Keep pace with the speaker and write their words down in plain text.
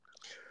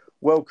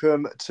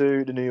Welcome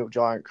to the New York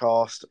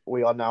GiantCast.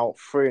 We are now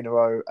three in a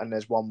row, and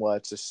there's one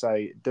word to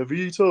say: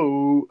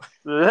 DeVito.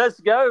 Let's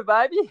go,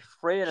 baby.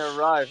 3 in a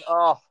row.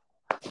 Oh,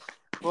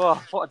 whoa,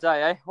 what a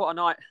day, eh? What a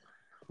night.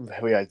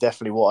 Yeah,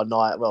 definitely what a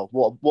night. Well,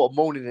 what a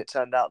morning it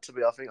turned out to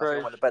be. I think I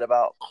True. went to bed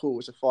about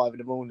 4:45 in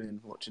the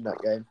morning watching that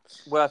game.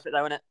 Worth it,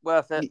 though, isn't it?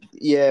 Worth it.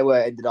 Yeah,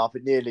 where it ended up,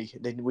 we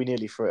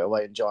nearly threw it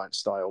away in Giant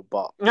style,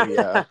 but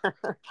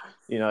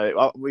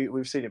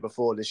we've seen it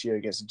before this year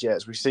against the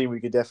Jets. We've seen we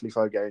could definitely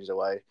throw games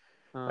away.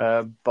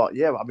 But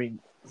yeah, I mean,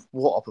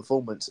 what a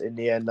performance in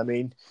the end. I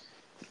mean,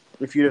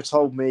 if you'd have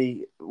told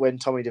me when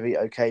Tommy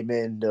DeVito came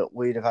in that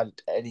we'd have had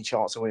any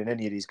chance of winning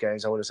any of these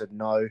games, I would have said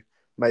no.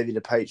 Maybe the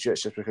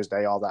Patriots just because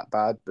they are that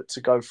bad. But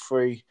to go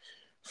 3-0,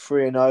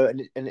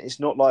 and it's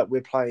not like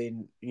we're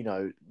playing,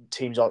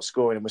 teams aren't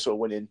scoring and we're sort of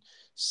winning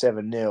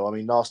 7-0. I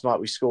mean, last night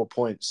we scored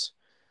points.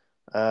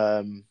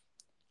 And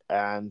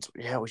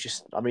yeah,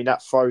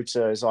 that throw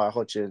to Isaiah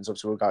Hodgins,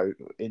 obviously we'll go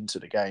into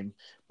the game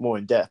more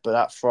in depth, but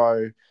that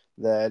throw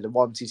there, the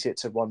ones he's hit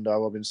to Wanda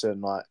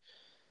Robinson,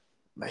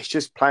 he's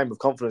just playing with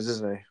confidence,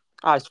 isn't he?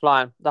 Oh, he's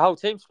flying. The whole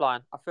team's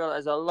flying. I feel like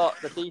there's a lot.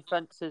 The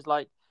defense is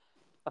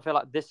I feel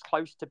like this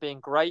close to being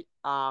great.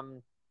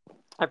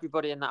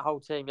 Everybody in that whole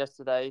team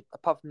yesterday,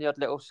 apart from the odd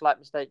little slight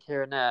mistake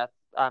here and there,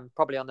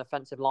 probably on the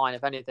offensive line,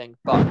 if anything,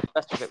 but the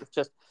rest of it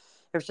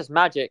was just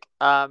magic.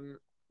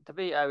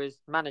 DeVito's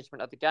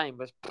management of the game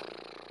was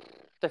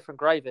different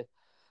gravy.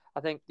 I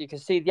think you can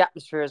see the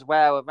atmosphere as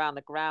well around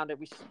the ground. It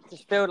was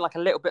just feeling like a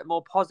little bit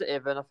more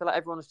positive, and I feel like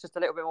everyone was just a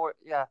little bit more.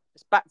 Yeah,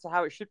 it's back to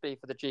how it should be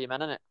for the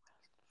G-men, isn't it?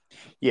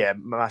 Yeah,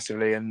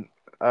 massively. And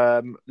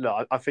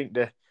look, I think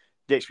the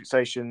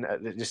expectation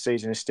this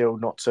season is still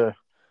not to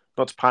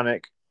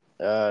panic.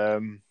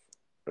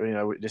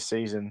 This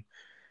season,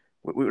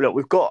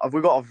 we've got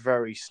a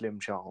very slim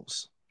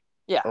chance.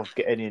 Yeah. Of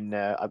getting in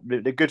there.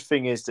 The good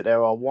thing is that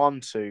there are 1,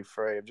 2,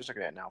 3. I'm just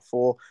looking at it now.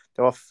 4.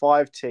 There are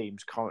 5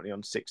 teams currently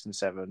on 6 and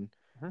 7,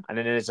 and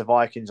then there's the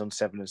Vikings on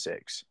 7 and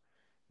 6.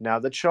 Now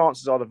the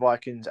chances are the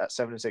Vikings at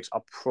 7 and 6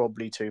 are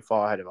probably too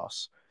far ahead of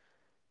us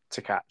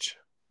to catch.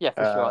 Yeah,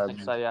 for sure. I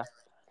think so. Yeah.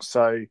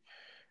 So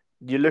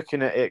you're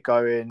looking at it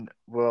going,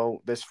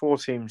 well, there's 4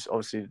 teams,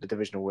 obviously the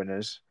divisional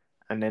winners,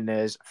 and then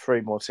there's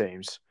 3 more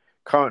teams.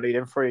 Currently,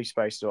 them 3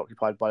 spaces are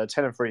occupied by the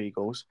 10 and 3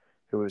 Eagles,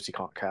 who obviously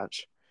can't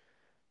catch.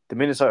 The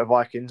Minnesota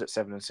Vikings at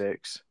 7 and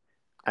 6,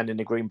 and then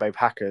the Green Bay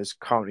Packers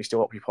currently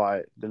still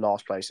occupy the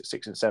last place at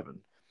 6 and 7.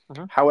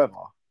 However,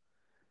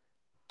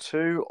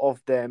 2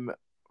 of them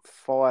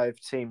 5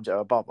 teams that are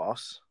above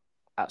us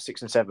at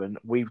 6 and 7,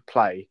 we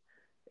play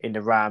in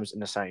the Rams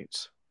and the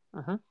Saints.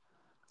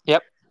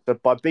 Yep. So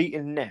by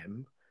beating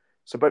them,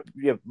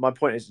 my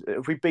point is,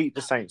 if we beat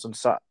the Saints on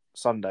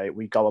Sunday,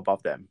 we go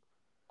above them.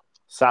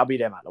 So that'll be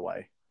them out of the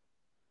way.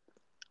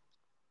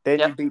 Then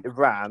you beat the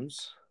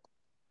Rams,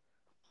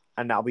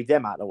 and that'll be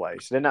them out of the way.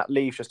 So then that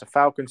leaves just the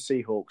Falcons,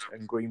 Seahawks,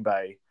 and Green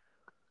Bay.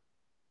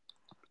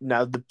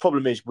 Now, the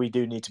problem is we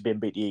do need to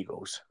beat the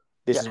Eagles.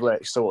 This is where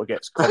it sort of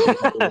gets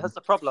complicated. That's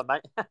the problem,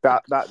 mate.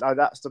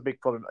 That's the big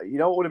problem. You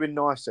know what would have been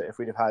nicer if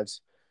we'd have had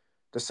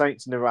the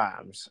Saints and the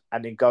Rams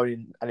and then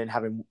going and then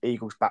having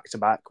Eagles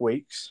back-to-back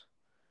weeks?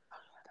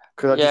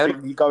 Because I just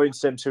think you go into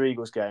them 2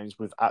 Eagles games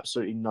with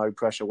absolutely no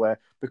pressure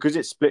because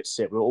it splits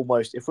it, we're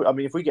almost... If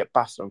we get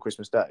battered on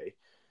Christmas Day...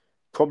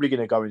 Probably going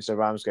to go into the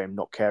Rams game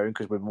not caring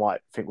because we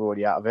might think we're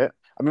already out of it.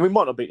 I mean, we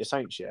might not beat the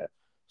Saints yet.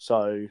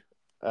 So,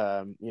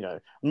 I'm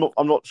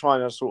not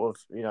trying to sort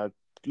of,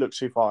 look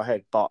too far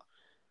ahead, but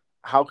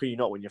how can you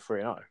not when you're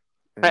 3-0?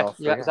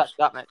 Yeah, exactly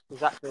that, mate.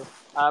 Exactly.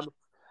 I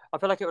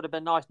feel like it would have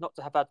been nice not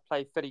to have had to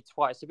play Philly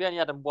twice. If we only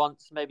had them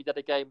once, maybe did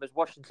a game with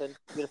Washington,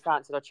 we'd have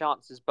fancied our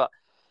chances, but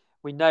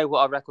we know what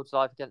our record's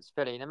like against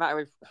Philly. No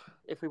matter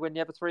if we win the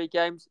other 3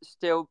 games,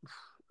 still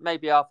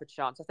maybe half a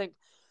chance. I think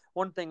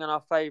one thing in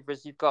our favour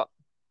is you've got,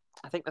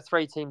 I think the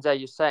 3 teams there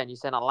you're saying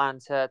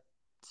Atlanta,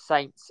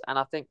 Saints, and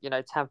I think,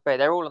 Tampa Bay,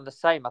 they're all on the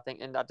same, I think,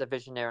 in that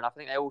division here. And I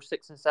think they're all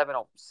 6 and 7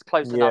 or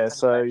close enough. Yeah,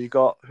 so you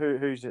got,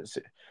 who's it?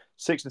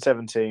 6 and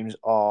 7 teams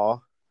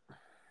are,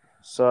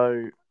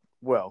 so,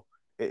 well,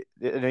 I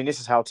mean, this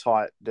is how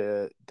tight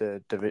the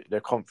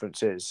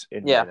conference is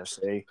in the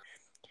NFC.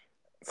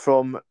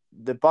 From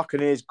the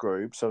Buccaneers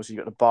group, so obviously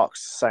you've got the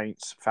Bucks,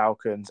 Saints,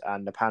 Falcons,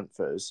 and the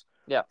Panthers.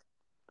 Yeah.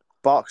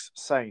 Bucks,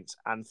 Saints,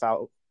 and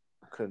Falcons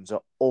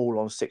are all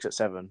on 6 and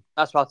 7.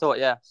 That's what I thought.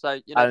 Yeah. So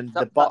and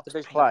the Bucks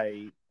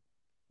play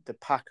the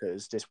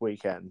Packers this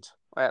weekend.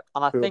 Right.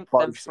 And I think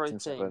them 3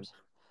 teams.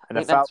 And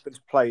the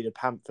Falcons play the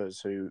Panthers,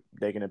 who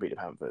they're going to beat the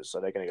Panthers, so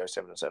they're going to go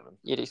 7 and 7.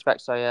 You'd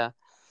expect so, yeah.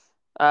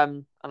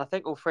 And I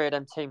think all 3 of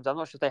them teams, I'm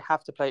not sure if they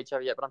have to play each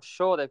other yet, but I'm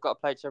sure they've got to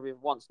play each other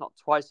once, not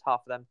twice.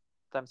 Half of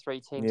them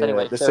 3 teams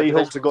anyway. The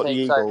Seahawks have got the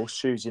Eagles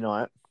Tuesday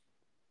night.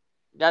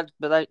 Yeah,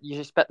 but you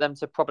expect them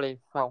to probably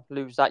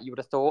lose that. You would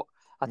have thought.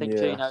 I think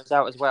Gino's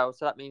out as well,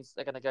 so that means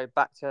they're going to go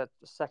back to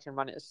the second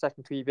run at a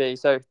second QB.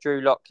 So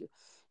Drew Lock,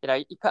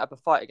 he put up a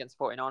fight against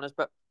 49ers,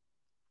 but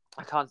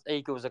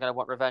Eagles are going to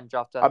want revenge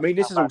after. I mean,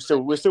 this is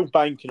we're still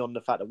banking on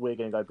the fact that we're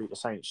going to go beat the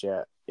Saints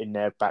in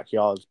their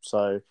backyard.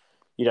 So,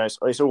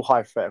 it's all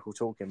hypothetical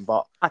talking,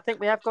 but I think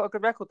we have got a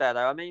good record there,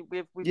 though. I mean,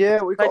 we've we've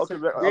played got a some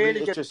good record. I mean, really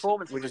it's good just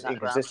performances we're in just that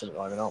ground. inconsistent at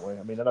the moment, aren't we?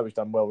 I mean, I know we've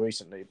done well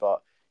recently,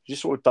 but you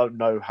just sort of don't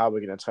know how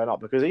we're going to turn up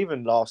because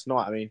even last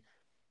night, I mean,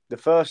 I'd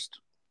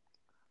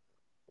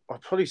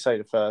probably say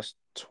the first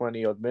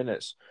 20 odd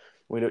minutes,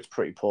 we looked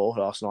pretty poor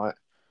last night.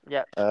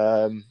 Yeah.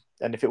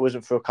 And if it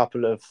wasn't for a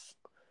couple of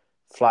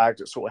flags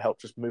that sort of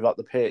helped us move up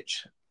the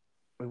pitch,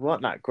 we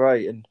weren't that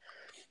great. And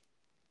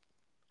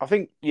I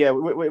think,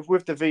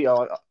 with De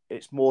Vito,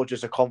 it's more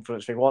just a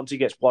confidence thing. Once he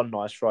gets one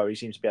nice throw, he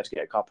seems to be able to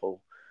get a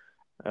couple.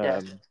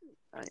 Yeah.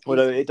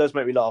 Although it does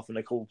make me laugh when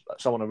they call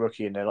someone a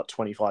rookie and they're like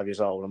 25 years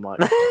old. I'm like,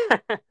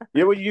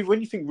 yeah, when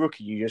you think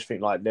rookie, you just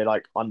think like they're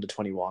like under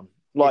 21,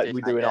 like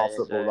we do in our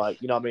football.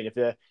 Like, you know what I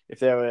mean? If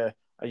they're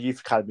a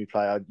youth academy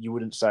player, you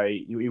wouldn't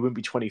say he wouldn't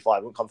be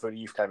 25. Wouldn't come through the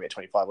youth academy at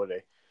 25, would he?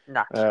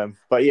 Nah.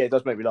 But yeah, it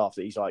does make me laugh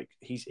that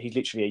he's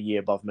literally a year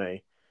above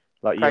me,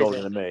 like a year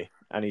older than me,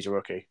 and he's a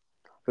rookie.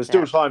 There's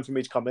still time for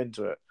me to come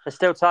into it. There's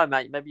still time,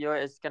 mate. Maybe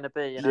it's going to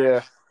be,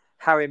 Yeah.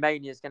 Harry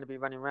Mania is going to be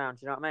running around. Do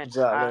you know what I mean?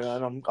 Exactly.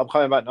 And I'm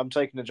coming back. I'm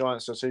taking the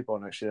Giants to Super Bowl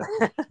next year.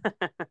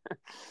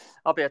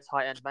 I'll be a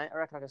tight end, mate. I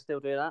reckon I can still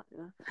do that.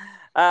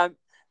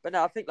 But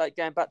no, I think like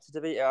going back to De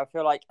Vito, I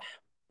feel like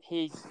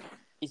he's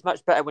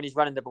much better when he's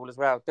running the ball as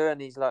well, doing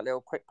these like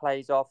little quick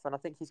plays off, and I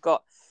think he's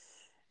got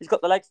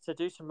the legs to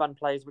do some run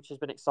plays, which has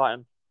been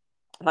exciting.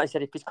 Like I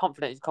said, if he's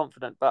confident, he's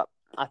confident. But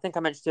I think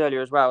I mentioned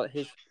earlier as well,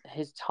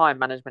 his time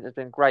management has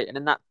been great. And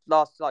in that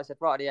last, like I said,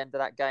 right at the end of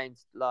that game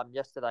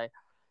yesterday,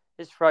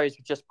 his throws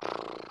were just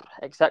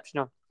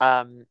exceptional.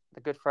 The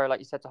good throw, like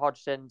you said, to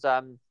Hodgson's.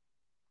 I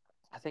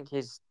think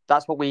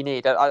that's what we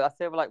need. I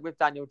feel like with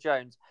Daniel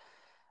Jones,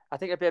 I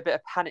think there'd be a bit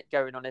of panic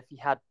going on if he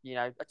had,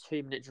 a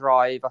 2-minute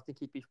drive. I think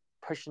he'd be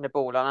pushing the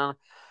ball. And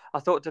I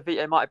thought De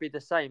Vito might be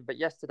the same, but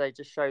yesterday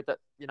just showed that,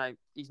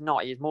 he's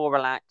not. He's more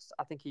relaxed.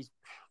 I think he's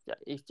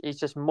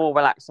just more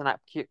relaxed in that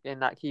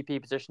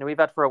QP position that we've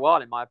had for a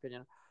while, in my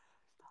opinion.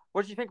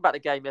 What did you think about the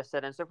game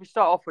yesterday? And so if we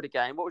start off with the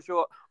game, what was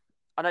your?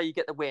 I know you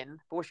get the win,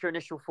 but what's your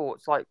initial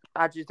thoughts? Like,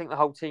 how do you think the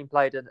whole team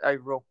played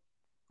overall?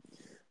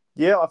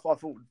 Yeah, I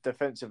thought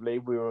defensively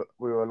we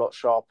were a lot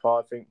sharper.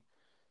 I think,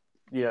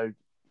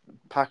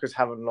 Packers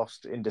haven't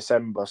lost in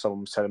December.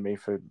 Someone was telling me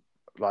for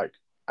like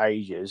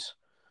ages,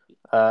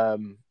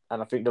 and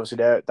I think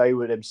obviously they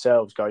were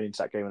themselves going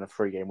into that game on a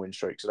 3-game win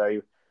streak,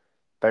 so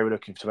they were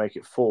looking to make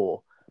it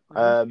 4.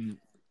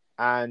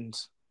 And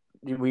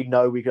we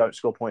know we don't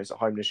score points at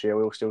home this year.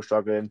 We're still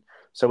struggling.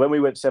 So when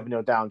we went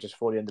 7-0 down just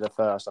before the end of the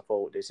first, I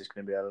thought this is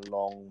going to be a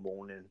long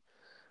morning.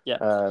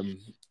 Yeah.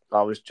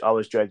 I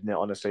was dreading it,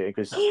 honestly,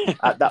 because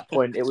at that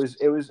point it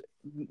was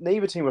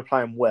neither team were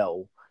playing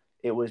well.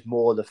 It was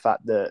more the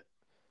fact that,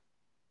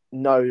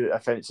 no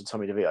offense to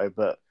Tommy DeVito,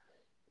 but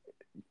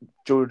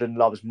Jordan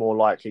Love's more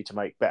likely to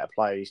make better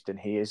plays than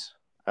he is.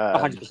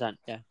 100%,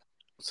 yeah.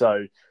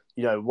 So,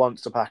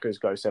 once the Packers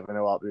go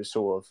 7-0 up, it was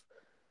sort of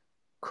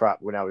crap.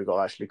 Now we've got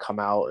to actually come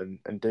out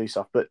and do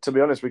stuff. But to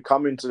be honest, we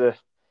come into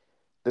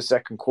the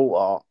second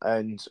quarter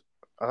and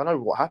I don't know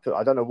what happened.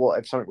 I don't know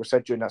if something was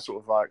said during that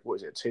sort of like, what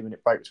is it, a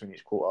 2-minute break between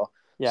each quarter.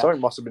 Yeah.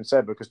 Something must have been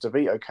said because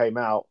DeVito came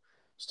out,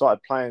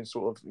 started playing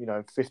sort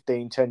of,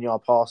 15,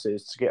 10-yard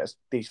passes to get us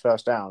these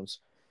first downs.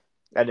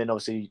 And then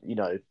obviously,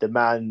 the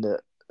man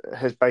that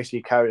has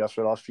basically carried us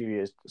for the last few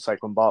years,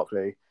 Saquon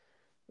Barkley,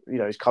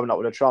 he's coming up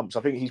with a trump. So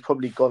I think he's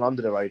probably gone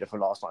under the radar for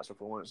last night's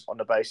performance on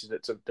the basis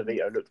that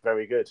DeVito looked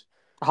very good.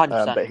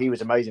 100%. But he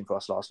was amazing for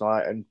us last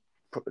night and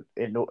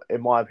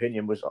in my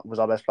opinion was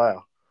our best player.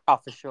 Oh,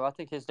 for sure. I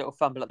think his little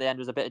fumble at the end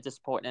was a bit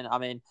disappointing. I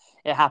mean,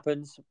 it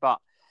happens, but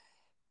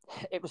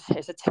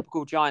it's a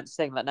typical Giants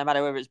thing that no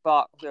matter whether it's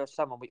Barkley or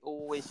someone, we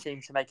always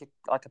seem to make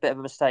a bit of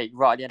a mistake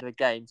right at the end of a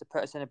game to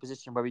put us in a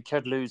position where we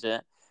could lose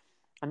it.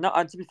 And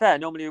to be fair,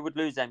 normally we would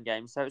lose them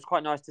games. So it's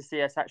quite nice to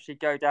see us actually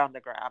go down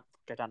the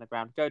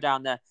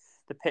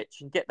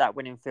pitch and get that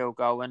winning field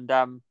goal. And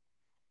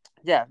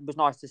it was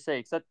nice to see.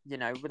 Because,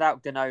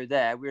 without Gano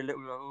there, we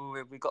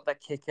got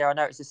that kick here. I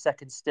know it's his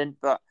second stint,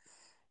 but,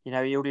 he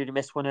already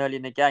missed one early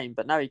in the game.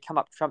 But no, he come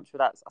up trumps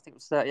with that, I think it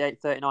was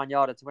 38,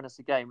 39-yarder to win us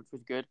the game, which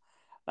was good.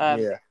 I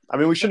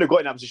mean, we shouldn't have got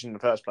in that position in the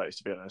first place,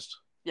 to be honest.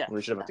 Yeah.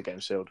 We should have had the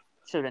game sealed.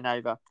 Should have been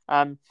over.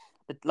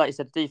 Like you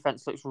said, the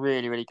defense looks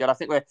really, really good. I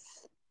think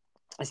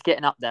it's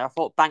getting up there. I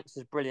thought Banks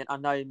was brilliant. I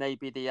know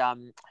maybe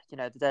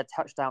their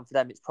touchdown for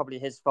them, it's probably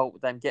his fault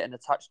with them getting the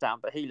touchdown,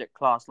 but he looked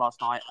class last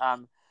night.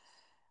 And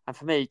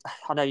for me,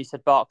 I know you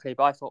said Barkley,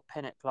 but I thought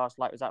Pinnock last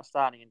night was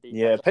outstanding in defense.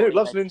 Yeah, Pinnock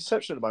loves an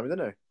interception at the moment,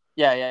 doesn't he?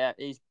 Yeah.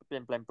 He's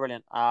been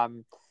brilliant.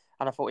 And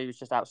I thought he was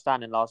just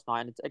outstanding last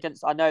night. And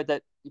I know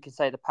that you can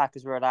say the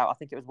Packers were out. I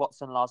think it was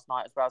Watson last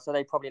night as well. So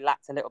they probably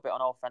lacked a little bit on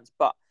offense.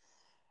 But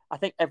I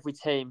think every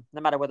team,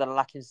 no matter whether they're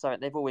lacking something,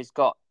 they've always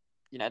got,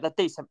 they're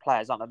decent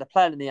players, aren't they? They're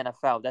playing in the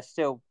NFL. They're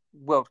still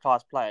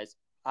world-class players.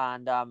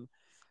 And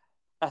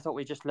I thought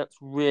we just looked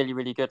really,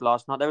 really good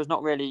last night. There was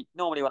not really,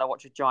 normally when I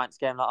watch a Giants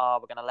game,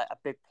 like, we're going to let a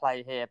big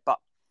play here. But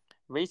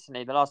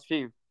recently, the last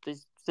few,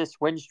 this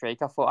win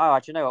streak, I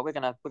thought, do you know what? We're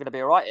gonna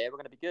be all right here. We're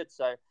going to be good.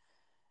 So,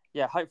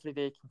 yeah, hopefully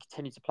they can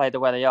continue to play the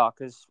way they are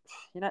because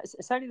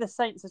it's only the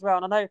Saints as well.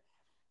 And I know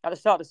at the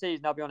start of the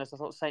season, I'll be honest, I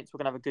thought the Saints were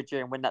going to have a good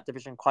year and win that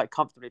division quite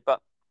comfortably.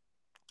 But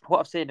what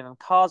I've seen of him,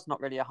 Carr's not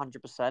really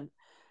 100%.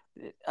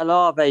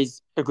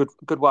 Olave's a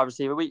good wide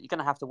receiver. You're going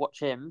to have to watch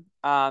him.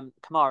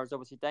 Kamara is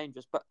obviously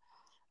dangerous, but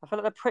I feel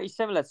like they're pretty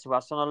similar to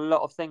us on a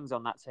lot of things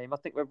on that team. I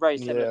think we're a very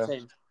similar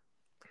team.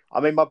 I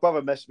mean, my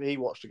brother messaged me. He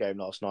watched the game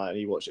last night and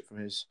he watched it from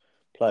his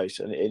place,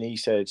 and he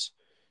said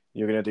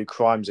you're going to do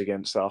crimes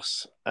against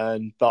us.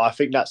 But I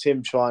think that's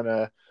him trying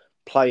to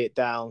play it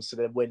down so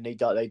that when they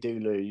do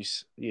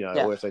lose,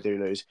 or if they do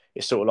lose,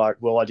 it's sort of like,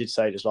 well, I did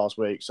say this last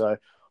week. So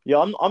yeah,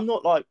 I'm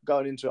not like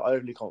going into it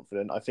overly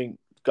confident. I think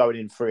going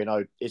in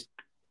 3-0 is,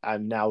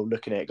 and now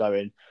looking at it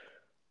going,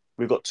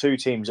 we've got two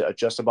teams that are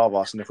just above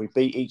us, and if we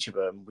beat each of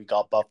them, we go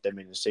above them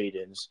in the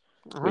seedings,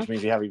 which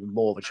means we have even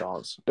more of a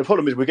chance. The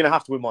problem is we're going to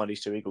have to win one of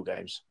these two Eagle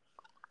games.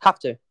 Have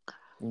to.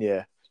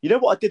 Yeah. You know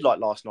what I did like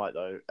last night,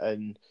 though?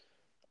 And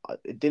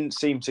it didn't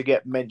seem to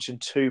get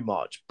mentioned too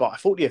much, but I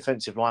thought the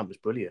offensive line was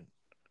brilliant.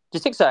 Do you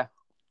think so?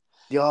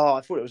 Yeah,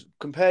 I thought it was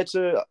compared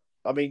to.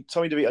 I mean,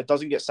 Tommy DeVito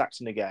doesn't get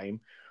sacked in the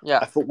game. Yeah,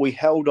 I thought we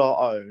held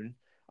our own.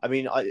 I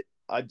mean,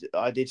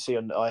 I did see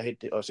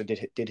also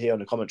did hear on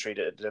the commentary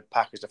that the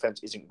Packers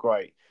defense isn't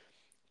great,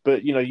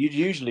 but you'd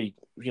usually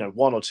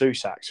one or two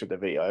sacks with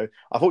DeVito.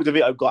 I thought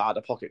DeVito got out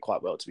of the pocket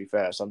quite well, to be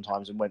fair,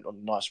 sometimes, and went on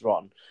a nice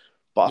run.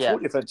 But I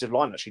thought the offensive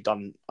line actually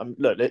done.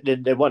 Look,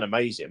 they weren't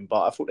amazing,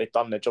 but I thought they'd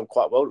done their job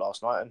quite well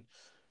last night, and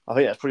I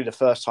think that's probably the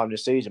first time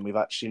this season we've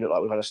actually looked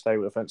like we've had a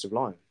stable offensive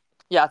line.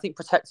 Yeah, I think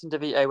protecting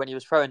DeVito when he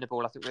was throwing the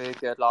ball, I think we were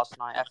good last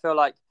night. I feel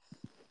like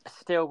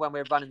still when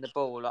we're running the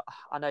ball,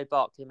 I know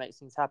Barkley makes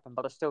things happen,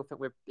 but I still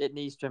think it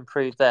needs to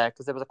improve there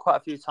because there was quite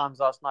a few times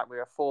last night we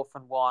were 4th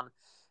and 1,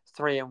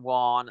 3 and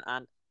 1,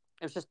 and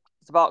it was just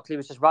Barkley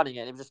was just running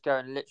it. It was just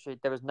going literally.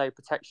 There was no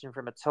protection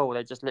from him at all.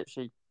 They just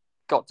literally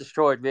got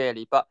destroyed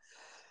really. But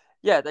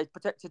yeah, they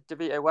protected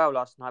DeVito well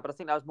last night, but I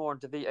think that was more on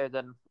DeVito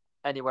than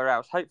anywhere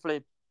else.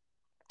 Hopefully,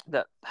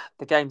 that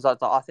the games like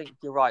that. I think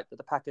you're right that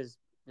the Packers,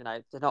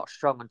 they're not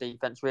strong on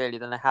defense really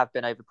than they have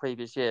been over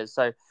previous years.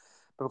 So,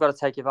 but we've got to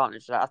take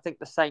advantage of that. I think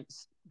the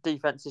Saints'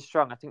 defense is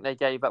strong. I think they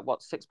gave up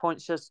 6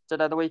 points just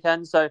the other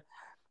weekend. So,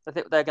 I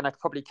think they're going to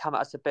probably come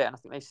at us a bit, and I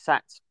think they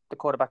sacked the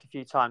quarterback a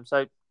few times.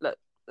 So, look,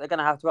 they're going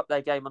to have to up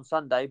their game on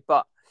Sunday,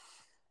 but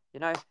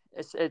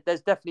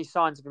there's definitely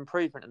signs of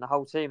improvement in the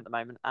whole team at the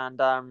moment,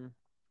 and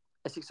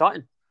it's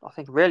exciting. I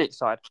think really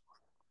excited.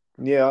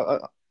 Yeah,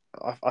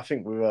 I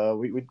think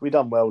we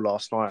done well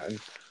last night, and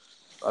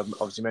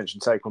obviously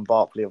mentioned Saquon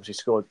Barkley obviously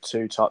scored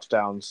 2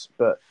 touchdowns,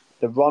 but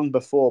the run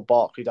before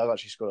Barkley does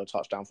actually score a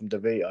touchdown from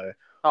DeVito.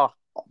 Oh,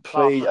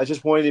 please! I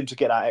just wanted him to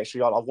get that extra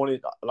yard.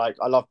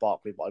 I love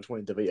Barkley, but I just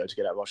wanted DeVito to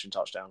get that rushing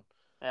touchdown.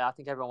 Yeah, I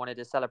think everyone wanted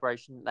a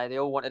celebration. They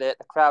all wanted it.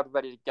 The crowd were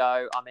ready to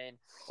go. I mean,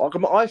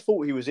 I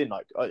thought he was in.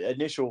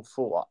 Initial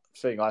thought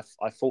thing, I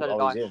thought I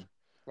was in.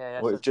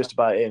 Yeah, well, it was just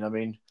about in. I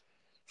mean,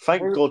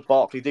 thank God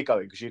Barkley did go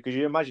in because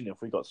you imagine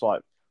if we got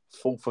to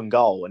 4th and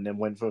goal and then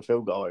went for a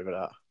field goal over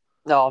that.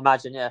 No,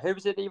 imagine. Yeah, who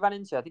was it that he ran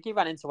into? I think he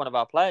ran into one of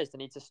our players. They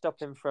need to stop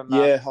him from.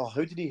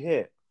 Who did he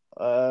hit?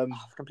 I've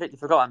completely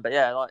forgotten, but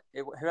yeah,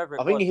 whoever it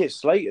was. I think he hit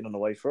Slayton on the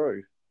way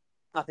through.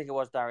 I think it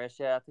was Darius.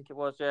 Yeah, I think it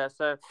was. Yeah,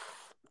 so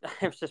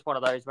it was just one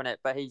of those, wasn't it?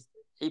 But he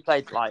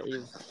played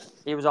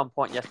he was on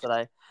point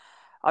yesterday.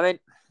 I mean,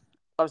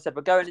 like I said,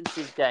 we're going into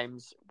these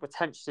games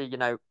potentially.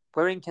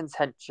 We're in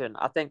contention.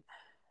 I think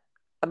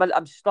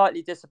I'm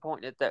slightly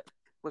disappointed that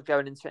we're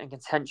going into it in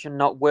contention,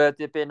 not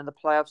worthy of being in the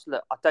playoffs.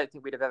 Look, I don't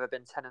think we'd have ever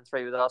been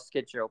 10-3 with our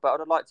schedule, but I'd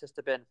have liked us to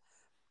have been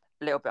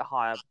a little bit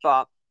higher.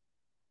 But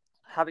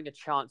having a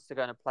chance to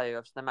go in the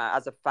playoffs, no matter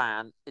as a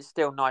fan, it's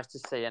still nice to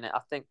see. And I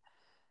think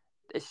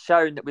it's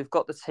shown that we've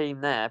got the team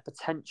there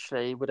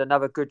potentially with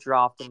another good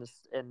draft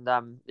in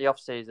the off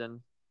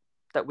season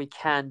that we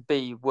can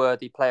be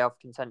worthy playoff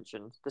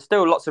contention. There's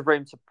still lots of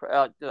room to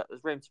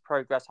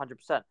progress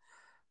 100%,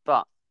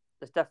 but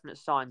there's definite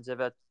signs of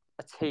a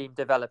team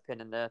developing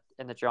in the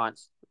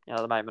Giants at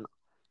the moment.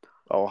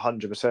 Oh,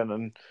 100%.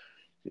 And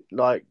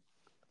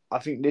I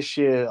think this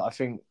year,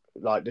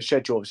 the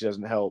schedule obviously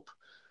doesn't help.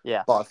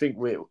 Yeah. But I think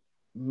we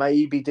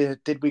maybe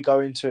did we go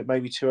into it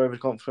maybe too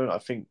overconfident? I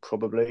think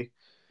probably.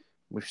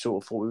 We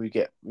sort of thought we would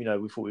get, we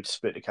thought we'd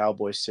split the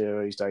Cowboys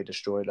series. They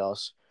destroyed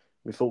us.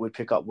 We thought we'd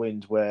pick up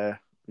wins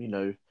where, we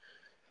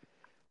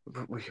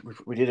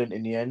didn't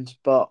in the end.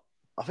 But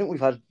I think we've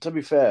had, to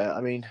be fair,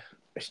 I mean,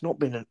 it's not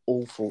been an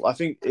awful. I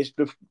think it's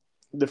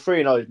the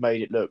 3-0 has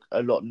made it look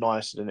a lot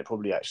nicer than it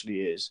probably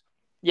actually is.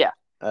 Yeah.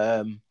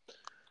 But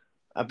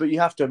you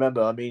have to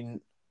remember, I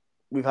mean,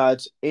 we've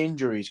had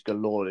injuries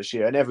galore this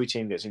year, and every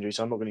team gets injured.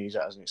 So I'm not going to use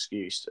that as an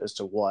excuse as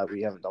to why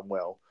we haven't done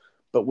well.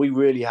 But we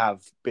really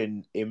have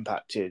been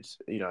impacted,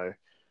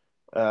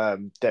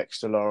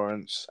 Dexter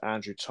Lawrence,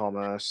 Andrew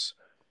Thomas,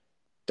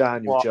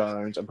 Daniel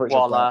Jones. I'm pretty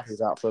sure he's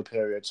out for a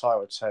period.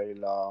 Tyler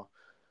Taylor,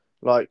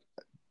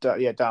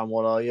 Dan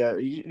Waller. Yeah,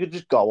 you could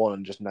just go on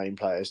and just name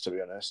players, to be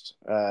honest.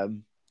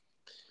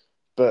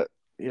 But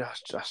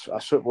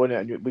that's football,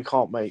 isn't it? And we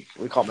can't make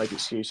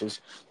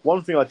excuses.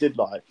 One thing I did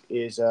like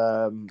is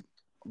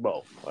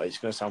well, it's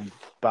going to sound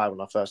bad when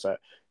I first say it.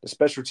 The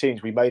special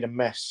teams, we made a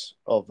mess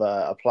of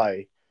a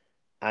play,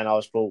 and I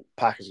was thought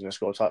Packers going to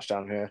score a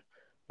touchdown here.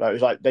 But it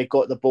was like they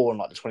got the ball on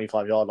like the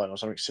 25-yard line or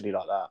something silly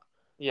like that,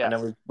 and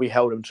then we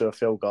held them to a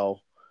field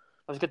goal.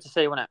 It was good to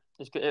see, wasn't it?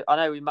 It was good. I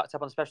know we mucked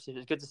up on special teams. It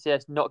was good to see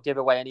us not give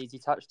away an easy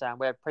touchdown,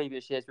 where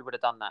previous years we would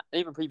have done that.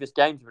 Even previous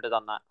games we would have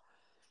done that.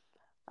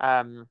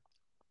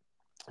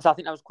 So I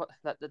think that was quite.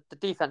 The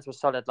defense was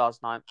solid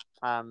last night.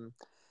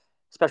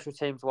 Special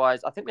teams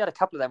wise, I think we had a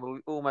couple of them where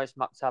we almost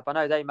mucked up. I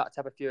know they mucked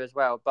up a few as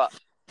well, but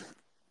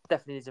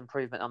definitely needs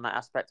improvement on that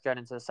aspect going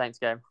into the Saints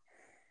game.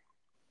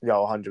 Yeah,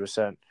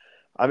 100%.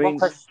 I mean,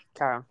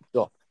 Karen.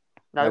 Sure.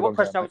 No, one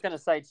question I was going to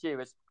say to you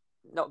is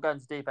not going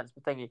to defense,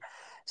 but thingy.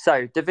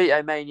 So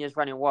DeVito mania is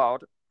running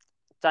wild.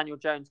 Daniel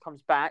Jones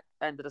comes back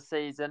end of the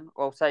season,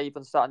 or say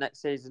even start of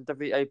next season.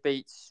 DeVito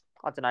beats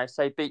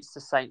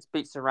the Saints,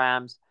 beats the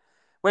Rams,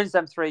 wins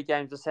them 3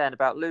 games. We're saying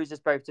about loses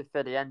both to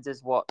Philly, ends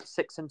is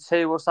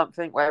 6-2 or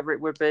something, whatever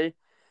it would be.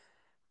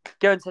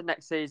 Go into the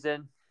next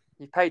season.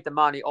 You've paid the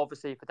money,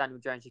 obviously, for Daniel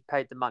Jones. You've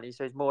paid the money,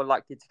 so he's more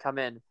likely to come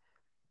in.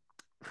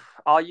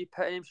 Are you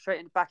putting him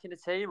straight back in the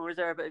team, or is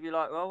there a bit of you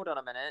like, well, hold on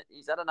a minute,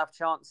 he's had enough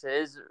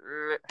chances?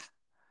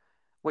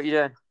 What are you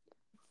doing?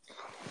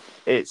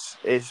 It's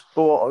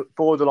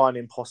borderline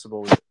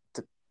impossible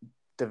that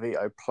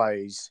DeVito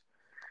plays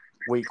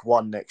week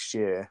 1 next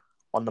year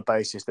on the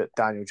basis that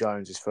Daniel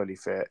Jones is fully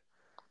fit,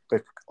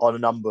 on a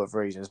number of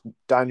reasons.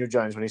 Daniel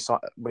Jones, when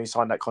he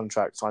signed that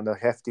contract, signed a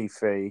hefty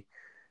fee,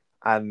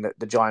 and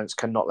the Giants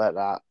cannot let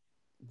that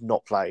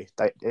not play.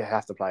 They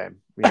have to play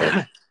him.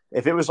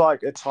 If it was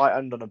like a tight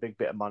end on a big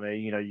bit of money,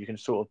 you can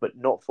sort of, but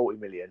not 40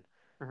 million.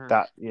 Mm-hmm.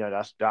 That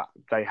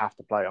they have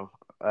to play him.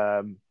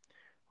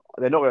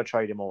 They're not going to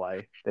trade him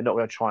away. They're not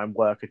going to try and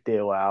work a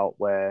deal out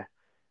where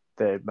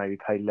they maybe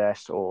pay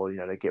less, or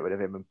they get rid of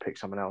him and pick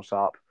someone else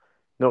up.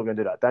 Not going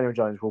to do that. Daniel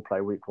Jones will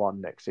play week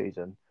 1 next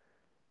season.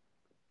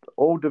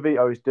 All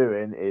DeVito is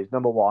doing is,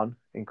 number one,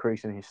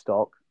 increasing his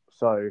stock.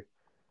 So,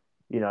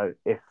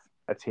 if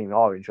a team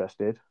are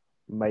interested,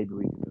 maybe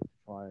we can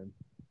try and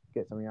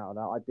get something out of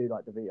that. I do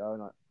like DeVito,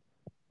 and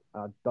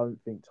I don't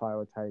think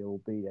Tyrod Taylor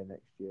will be there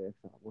next year.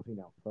 What's he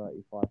now,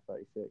 35,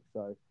 36?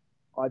 So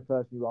I'd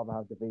personally rather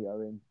have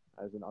DeVito in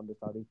as an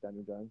understudy,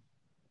 Daniel Jones.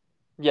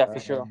 Yeah, for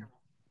sure.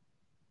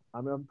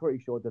 I mean, I'm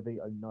pretty sure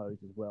DeVito knows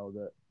as well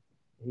that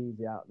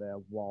he's out there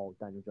while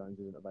Daniel Jones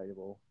isn't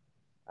available,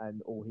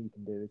 and all he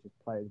can do is just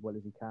play as well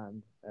as he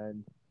can.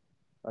 And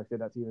like I said,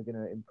 that's either going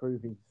to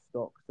improve his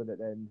stock so that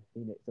then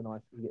he gets a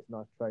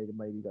nice trade and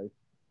maybe goes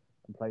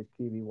and plays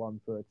QB1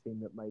 for a team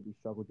that maybe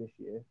struggled this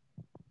year,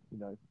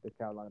 the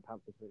Carolina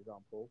Panthers, for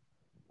example,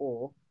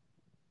 or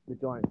the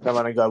Giants come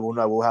around and go, well,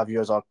 no, we'll have you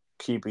as our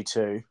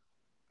QB2,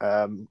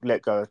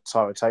 let go of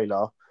Tyrod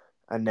Taylor,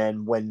 and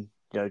then when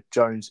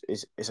Jones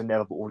is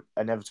inevitable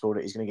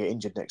that he's going to get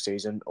injured next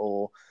season,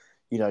 or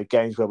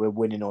games where we're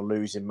winning or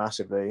losing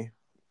massively,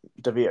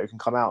 DeVito can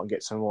come out and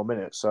get some more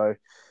minutes. So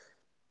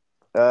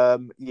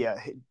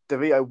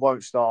DeVito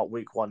won't start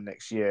week 1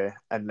 next year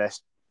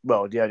unless,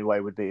 well, the only way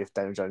would be if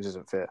Daniel Jones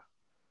isn't fit.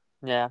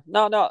 Yeah,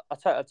 no, I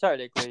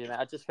totally agree with you, mate.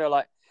 I just feel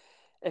like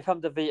if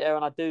I'm DeVito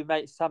and I do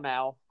make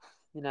somehow,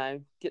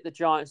 get the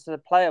Giants to the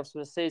playoffs for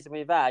the season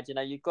we've had,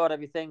 you've got to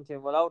be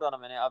thinking, well, hold on a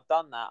minute, I've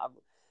done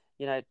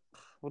that.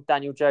 Would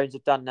Daniel Jones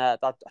have done that?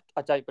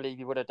 I don't believe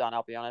he would have done,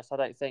 I'll be honest. I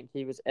don't think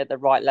he was at the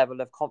right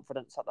level of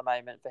confidence at the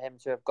moment for him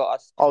to have got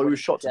us. Oh, he was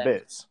shot to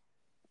bits.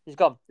 He's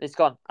gone.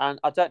 And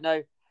I don't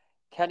know,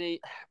 can he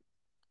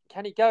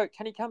go?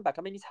 Can he come back?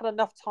 I mean, he's had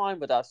enough time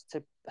with us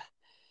to.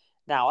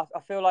 Now, I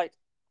feel like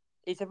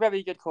he's a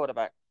very good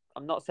quarterback.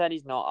 I'm not saying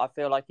he's not. I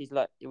feel like he's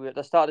at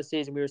the start of the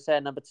season, we were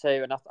saying number 2,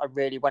 and I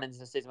really went into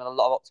the season with a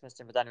lot of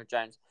optimism for Daniel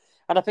Jones.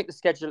 And I think the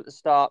schedule at the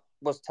start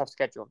was a tough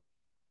schedule.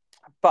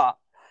 But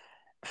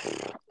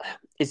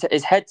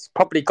his head's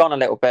probably gone a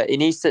little bit. He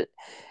needs to.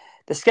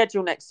 The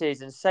schedule next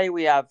season, say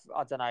we have,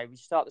 I don't know, we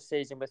start the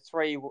season with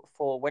 3-4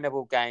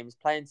 winnable games,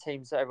 playing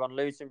teams that are on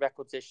losing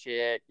records this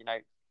year,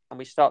 and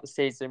we start the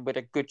season with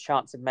a good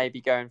chance of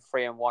maybe going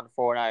 3-1,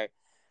 4-0. And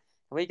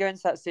we go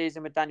into that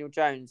season with Daniel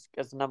Jones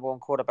as the number 1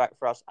 quarterback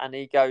for us, and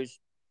he goes,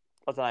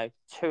 I don't know,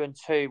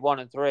 2-2,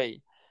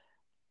 1-3.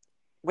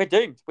 We're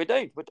doomed.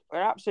 We're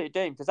absolutely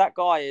doomed, because that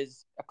guy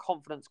is a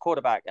confidence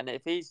quarterback, and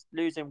if he's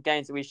losing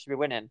games that we should be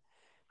winning,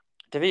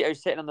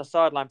 DeVito's sitting on the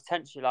sideline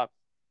potentially like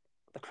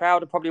the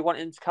crowd are probably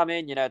wanting him to come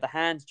in. The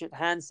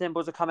hand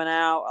symbols are coming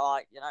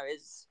out.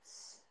 It's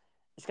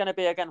going to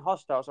be again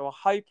hostile. So we're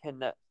hoping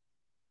that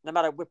no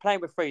matter, we're playing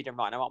with freedom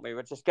right now, aren't we?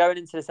 We're just going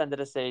into this end of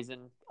the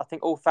season. I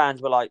think all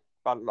fans were like,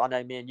 I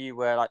know me and you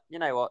were like, you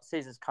know what,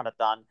 season's kind of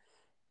done.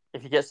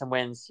 If you get some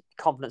wins,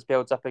 confidence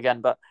builds up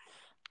again. But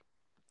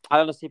I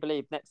honestly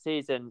believe next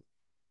season,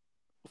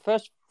 the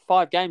first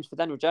 5 games for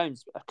Daniel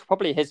Jones,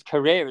 probably his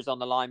career is on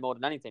the line more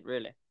than anything,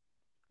 really.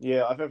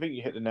 Yeah, I think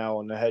you hit the nail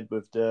on the head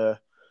with the.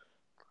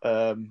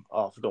 I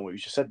forgot what you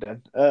just said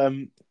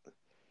then.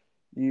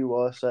 You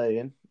were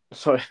saying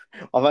Sorry,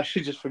 I've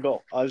actually just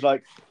forgot. I was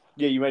like,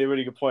 yeah, you made a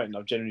really good point, and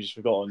I've genuinely just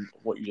forgotten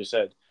what you just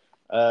said.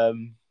 Oh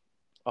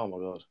my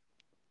god.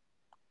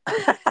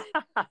 The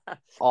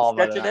Oh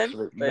man, an scheduling,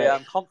 absolute the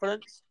mess.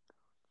 confidence.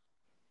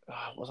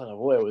 I don't know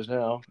what it was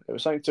now. It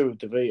was something to do with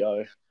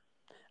DeVito.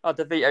 Oh,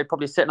 DeVito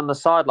probably sitting on the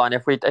sideline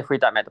if we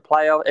don't make the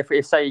playoff.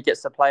 If say he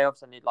gets the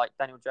playoffs and like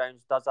Daniel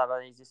Jones does have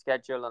an easy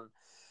schedule and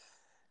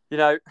you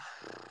know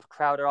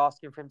Crowder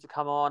asking for him to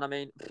come on. I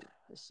mean,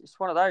 it's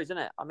one of those, isn't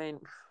it? I mean,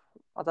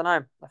 I don't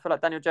know. I feel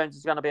like Daniel Jones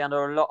is going to be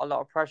under a lot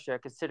of pressure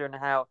considering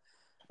how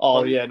Oh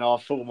well. yeah, no,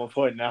 I've thought of my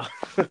point now.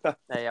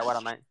 Yeah,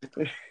 well done,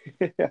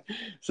 mate.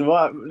 So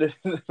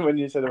when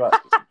you said about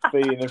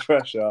being the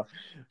pressure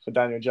for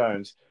Daniel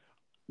Jones,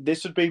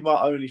 this would be my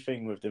only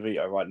thing with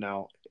DeVito right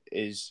now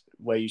is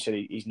where you said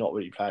he's not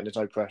really playing. There's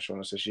no pressure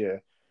on us this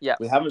year. Yeah.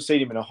 We haven't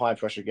seen him in a high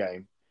pressure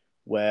game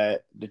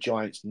where the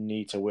Giants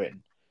need to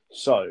win.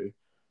 So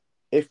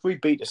if we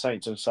beat the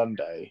Saints on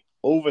Sunday,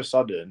 all of a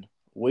sudden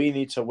we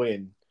need to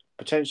win.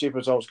 Potentially, if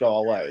results go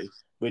our way,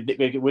 we're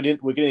going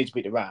to need to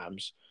beat the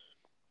Rams,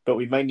 but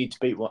we may need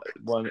to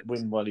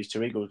win one of these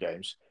two Eagles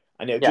games.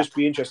 And it would Yeah. just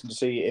be interesting to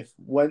see if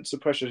once the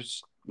pressure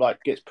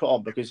gets put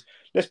on, because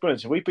let's be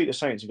honest, if we beat the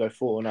Saints and go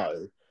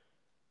 4-0,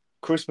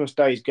 Christmas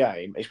Day's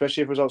game,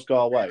 especially if results go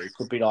our way,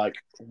 could be like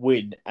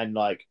win and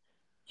like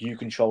you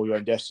control your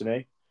own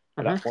destiny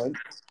at that point.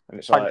 And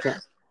it's like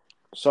 100%.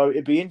 so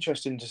it'd be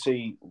interesting to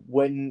see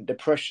when the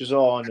pressure's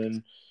on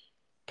and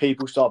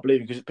people start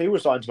believing because people are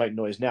starting to make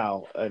noise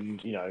now,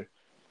 and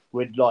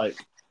we'd like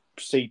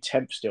see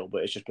temp still,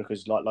 but it's just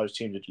because like those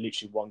teams are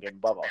literally one game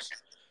above us.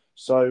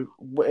 So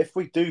if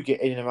we do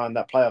get in and around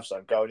that playoff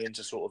zone going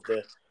into sort of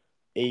the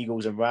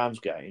Eagles and Rams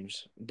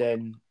games,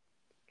 then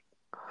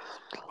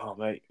oh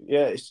mate,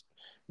 yeah,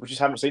 we just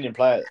haven't seen him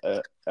play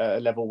at a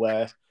level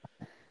where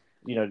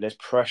there's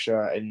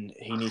pressure and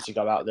he needs to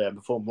go out there and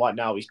perform. Right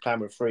now, he's playing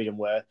with freedom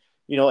where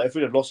if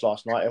we'd have lost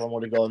last night, everyone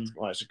would have gone,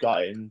 right, it's a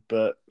gutting,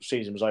 but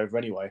season was over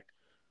anyway.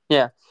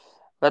 Yeah.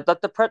 But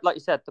like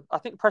you said, I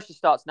think pressure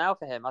starts now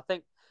for him. I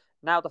think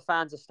now the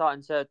fans are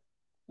starting to.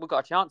 We've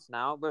got a chance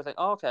now. We're like,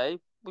 oh, okay,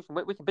 we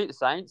can beat the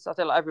Saints. I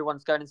feel like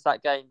everyone's going into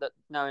that game that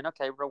knowing,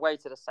 okay, we're away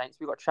to the Saints.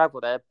 We've got to travel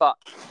there. But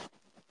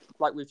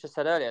like we've just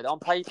said earlier, on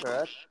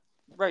paper,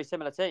 very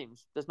similar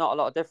teams. There's not a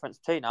lot of difference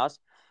between us.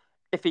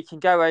 If he can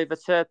go over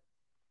to,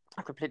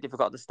 I completely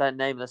forgot the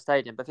name of the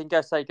stadium, but if he can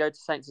go to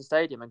Saints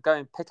Stadium and go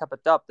and pick up a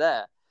dub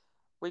there,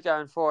 we go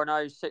in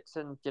 4-0, 6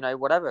 and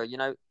whatever.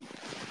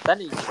 Then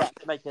he starts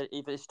to make it.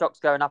 Either his stock's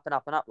going up and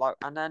up and up,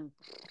 and then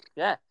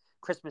yeah,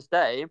 Christmas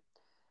Day.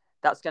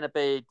 That's going to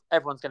be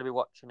everyone's going to be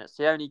watching. It's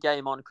the only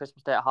game on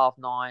Christmas Day at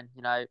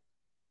 9:30.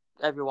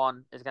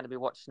 Everyone is going to be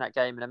watching that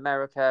game in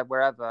America,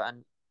 wherever,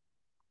 and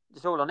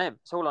it's all on him.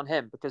 It's all on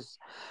him because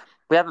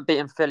we haven't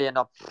beaten Philly in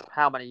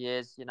how many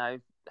years,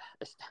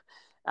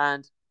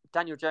 and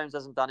Daniel Jones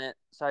hasn't done it.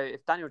 So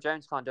if Daniel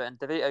Jones can't do it and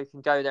DeVito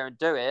can go there and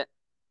do it,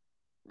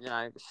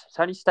 it's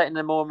only stating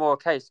the more and more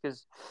case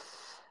because,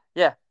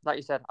 yeah, like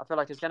you said, I feel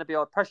like it's going to be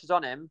pressure's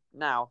on him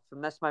now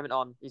from this moment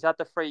on. He's had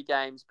the 3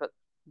 games, but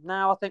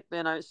now I think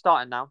it's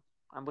starting now,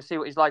 and we'll see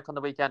what he's like on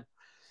the weekend.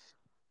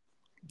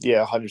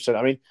 Yeah, 100%.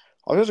 I mean,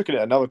 I was looking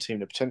at another team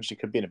that potentially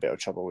could be in a bit of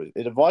trouble. With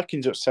the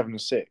Vikings are at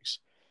 7-6,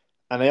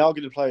 and they are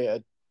going to play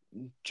a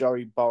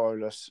Joey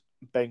Burrowless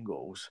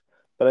Bengals,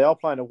 but they are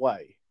playing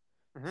away.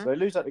 So they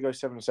lose that to go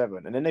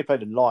 7-7, and then they play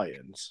the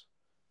Lions.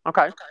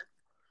 Okay.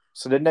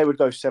 So then they would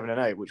go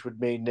 7-8, which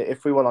would mean that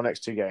if we won our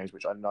next 2 games,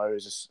 which I know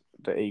is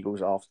the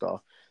Eagles after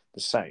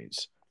the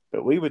Saints,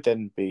 but we would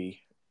then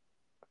be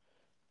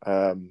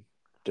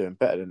doing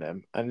better than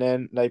them. And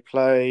then they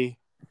play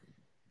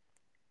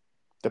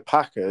the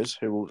Packers,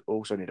 who will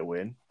also need a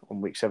win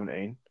on week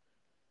 17.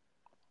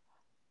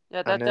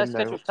 Yeah, And their then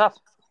schedule's tough.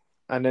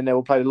 And then they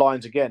will play the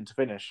Lions again to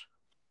finish.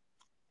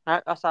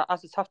 That's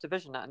a tough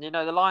division, that. And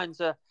the Lions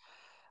are,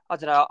 I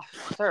don't know,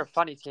 they're a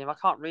funny team. I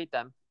can't read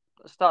them.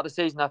 At the start of the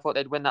season, I thought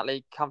they'd win that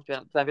league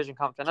division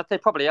comfortably. And they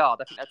probably are.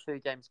 I think they're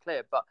 2 games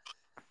clear. But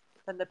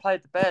then they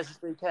played the Bears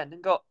this weekend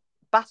and got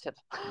battered.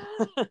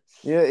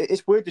 Yeah,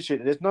 it's weird this year.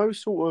 There's no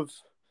sort of.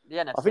 The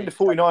NFC. I think the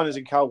 49ers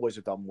and Cowboys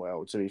have done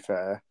well, to be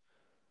fair.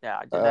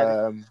 Yeah,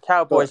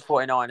 Cowboys,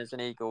 but, 49ers,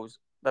 and Eagles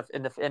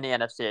in the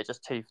NFC are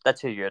just too. They're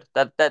too good.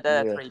 They're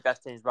the 3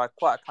 best teams by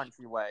quite a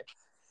country way.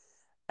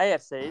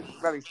 AFC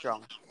very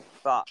strong,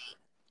 but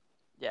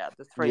yeah,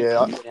 the 3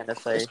 yeah, teams in the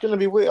NFC. It's going to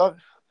be weird.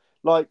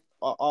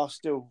 I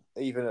still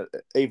even at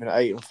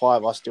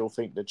 8-5, I still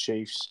think the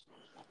Chiefs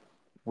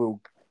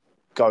will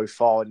go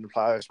far in the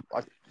playoffs.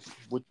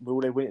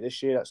 Will they win it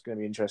this year? That's going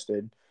to be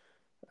interesting.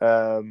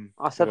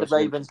 I said the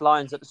Ravens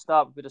Lions at the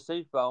start would be the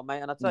Super Bowl,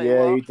 mate, and I tell you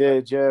what, you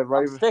did. Yeah,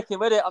 I'm sticking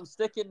with it. I'm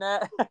sticking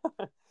there.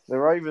 The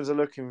Ravens are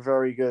looking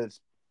very good,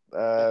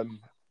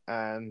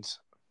 and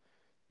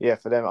yeah,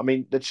 for them. I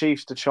mean, the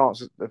Chiefs, the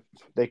chances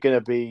they're going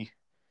to be.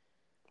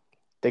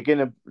 They're going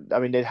to. I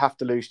mean, they'd have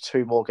to lose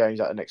 2 more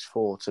games out of the next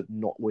 4 to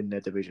not win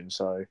their division.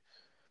 So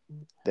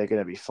they're going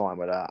to be fine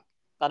with that.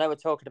 I know we're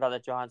talking about the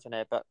Giants on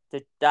here, but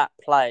did that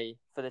play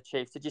for the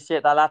Chiefs? Did you see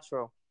it, that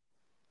lateral?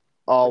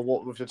 Oh,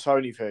 what with the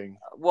Tony thing?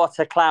 What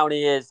a clown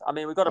he is. I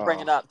mean, we've got to bring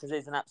Oh, it up because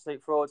he's an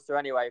absolute fraudster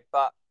anyway.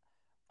 But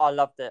I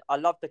loved it. I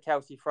loved the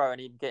Kelsey throw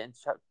and even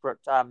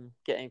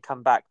getting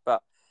come back.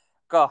 But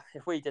God,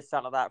 if we did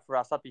something like that for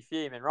us, I'd be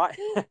fuming, right?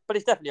 But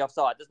he's definitely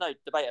offside. There's no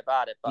debate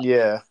about it. But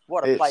yeah.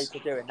 what a play It's to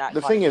do in that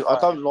the kind thing of is, I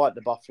environment. don't like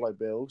the Buffalo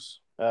Bills.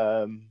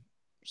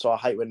 So I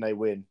hate when they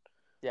win.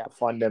 Yeah. I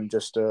find them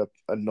just a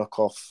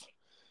knockoff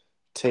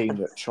team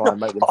that try and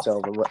make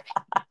themselves.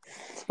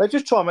 They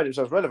just try and make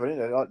themselves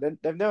relevant. Like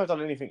they've never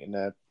done anything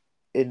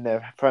in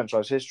their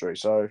franchise history.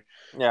 So,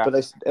 Yeah.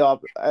 but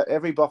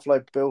every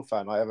Buffalo Bill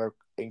fan I ever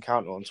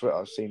encounter on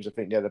Twitter seems to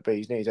think they're the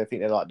bee's knees. They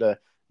think they're like the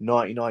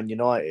 '99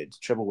 United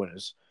treble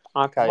winners. It's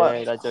Okay.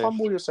 like Yeah, they do.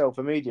 humble yourself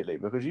immediately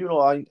because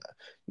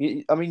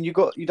I mean, you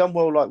done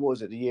well. Like what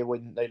was it the year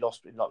when they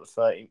lost in like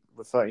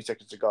the 30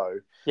 seconds to go?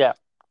 Yeah.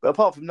 But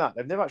apart from that,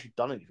 they've never actually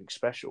done anything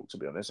special. To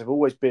be honest, they've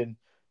always been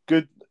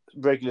good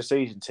regular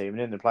season team,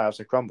 and in the playoffs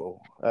they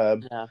crumble.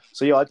 Yeah.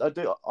 So yeah, I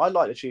do. I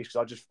like the Chiefs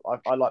because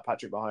I like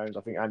Patrick Mahomes.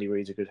 I think Andy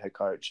Reid's a good head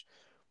coach.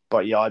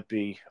 But yeah, I'd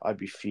be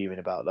fuming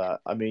about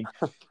that. I mean,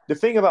 the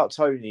thing about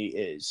Tony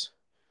is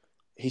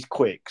he's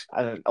quick,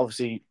 and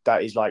obviously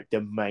that is like the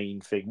main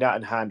thing. That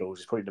and handles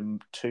is probably the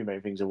two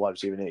main things a wide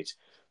receiver needs.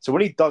 So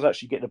when he does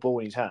actually get the ball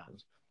in his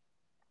hands,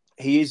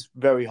 he is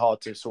very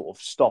hard to sort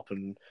of stop,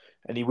 and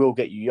he will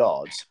get you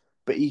yards.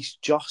 But he's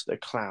just a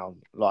clown.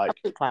 Like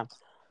Absolute clown.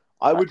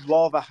 I would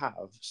rather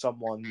have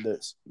someone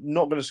that's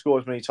not going to score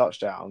as many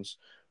touchdowns,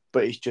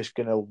 but he's just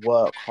going to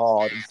work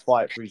hard and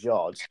fight for his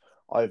yards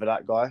over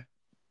that guy.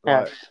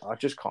 Yeah. Like I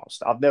just can't.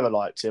 I've never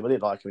liked him. I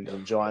didn't like him in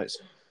the Giants.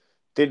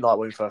 Didn't like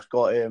when we first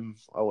got him.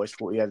 I always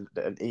thought he had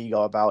an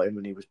ego about him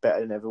and he was better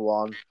than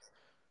everyone.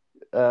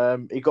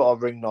 He got a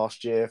ring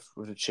last year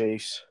with the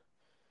Chiefs,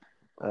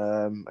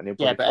 and he'll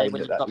Yeah, probably but hey, claim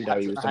when that, you've got he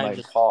Patrick was the main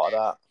Mahomes, part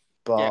of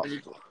that. yeah, But when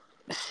you,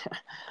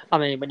 I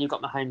mean, when you've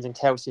got Mahomes and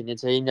Kelsey in your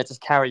team, they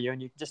just carry you,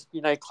 and you can just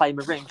claim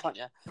a ring, can't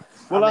you? I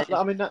well, mean,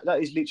 I mean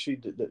that is literally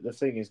the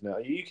thing, isn't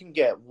it? You can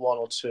get one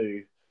or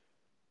two,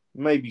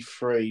 maybe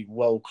three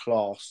world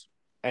class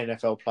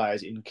NFL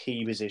players in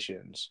key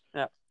positions.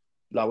 yeah,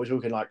 Like we're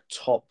talking like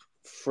top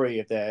three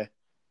of their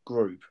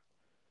group.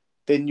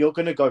 Then you're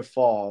going to go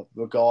far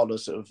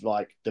regardless of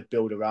like the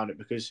build around it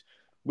because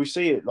we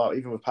see it like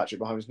even with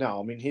Patrick Mahomes now.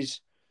 I mean his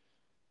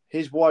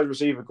wide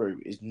receiver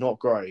group is not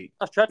great,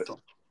 that's but,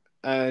 dreadful.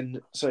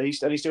 and so he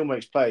still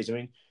makes plays. I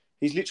mean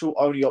his literal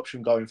only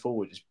option going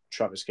forward is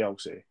Travis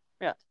Kelce,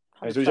 Yeah, and hundred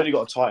so he's percent. only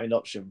got a tight end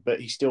option,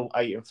 but he's still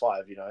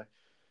 8-5.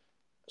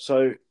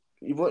 So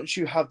once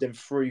you have them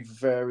three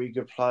very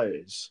good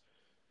players,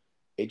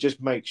 it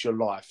just makes your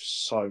life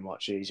so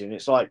much easier. And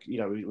it's like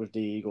with the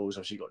Eagles,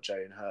 obviously you've got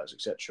Jalen Hurts,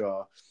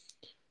 etc.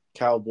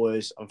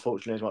 Cowboys,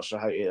 unfortunately, as much as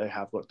I hate it, they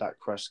have got Dak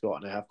Prescott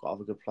and they have got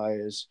other good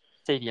players.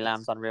 CD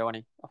Lamb's unreal,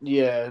 isn't he?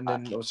 Yeah, and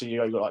then obviously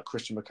you've got like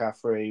Christian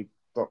McCaffrey,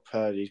 Brock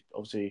Purdy.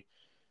 Obviously,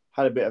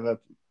 had a bit of a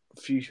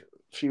few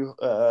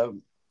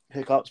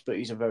hiccups, but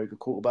he's a very good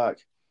quarterback.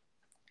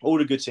 All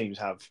the good teams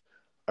have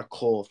a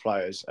core of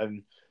players,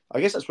 and I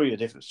guess that's really the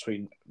difference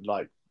between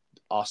like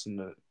us and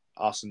them.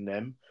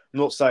 I'm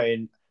not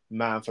saying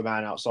man for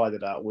man outside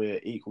of that we're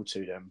equal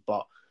to them,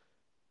 but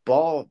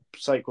bar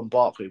Saquon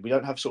Barkley, we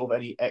don't have sort of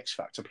any X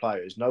factor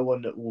players. No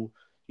one that will,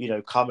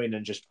 come in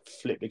and just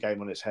flip the game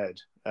on its head.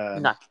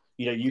 No,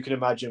 You can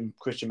imagine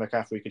Christian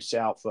McCaffrey could sit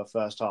out for a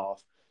first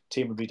half.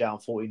 Team would be down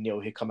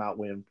 40-0. He'd come out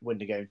win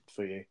the game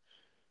for you.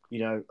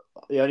 The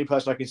only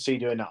person I can see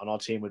doing that on our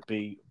team would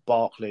be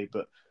Barkley,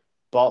 but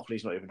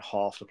Barkley's not even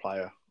half the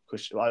player.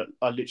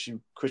 I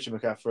literally Christian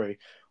McCaffrey.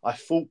 I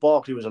thought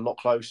Barkley was a lot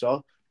closer,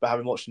 but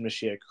having watched him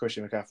this year,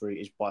 Christian McCaffrey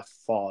is by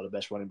far the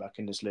best running back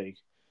in this league.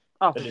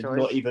 oh for And it's sure.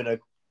 not even a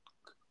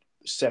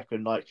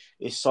second. Like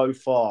it's so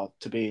far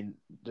to being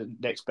the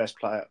next best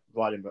player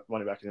running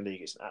back in the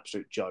league. It's an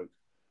absolute joke.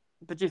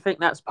 But do you think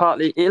that's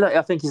partly? Look,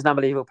 I think he's an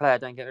unbelievable player.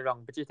 Don't get me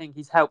wrong. But do you think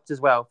he's helped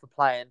as well for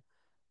playing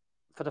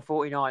for the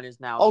 49ers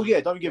now? Oh yeah,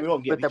 don't get me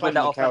wrong. Yeah, With he's with playing in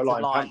that the offensive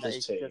Carolina line that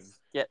Panthers he team. just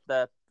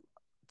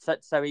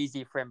get so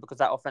easy for him because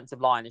that offensive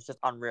line is just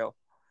unreal.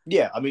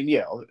 Yeah, I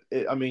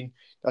mean,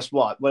 that's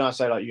why when I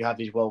say like you have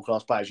these world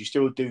class players, you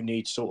still do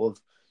need sort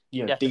of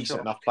Yeah, for decent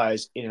sure. enough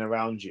players in and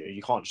around you.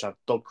 You can't just have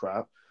dog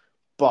crap,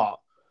 but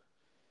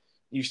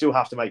you still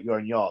have to make your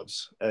own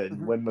yards.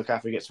 And when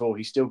McCaffrey gets the ball,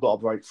 he's still got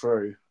to break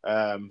through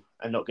and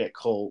not get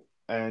caught.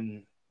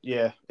 And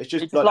yeah, it's He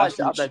just just like lights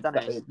it up though,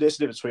 doesn't he? this is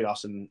the difference between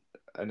us and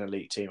an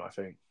elite team, I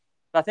think.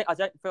 I think I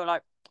feel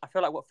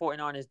like what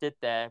 49ers did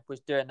there was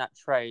doing that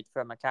trade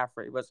for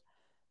McCaffrey was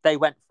they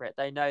went for it.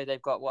 They know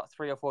they've got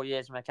 3 or 4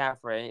 years from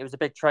McCaffrey. It was a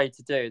big trade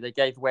to do. They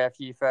gave away a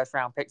few first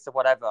round picks or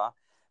whatever,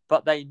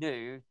 but they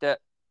knew that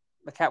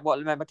what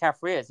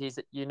McCaffrey is. He's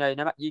you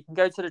can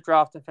go to the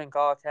draft and think,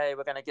 oh, okay,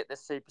 we're going to get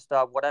this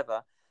superstar,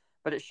 whatever.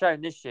 But it's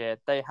shown this year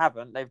they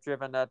haven't. They've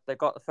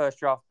got the first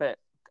draft pick,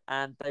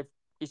 and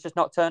he's just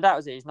not turned out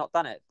as he's not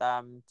done it.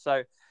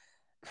 So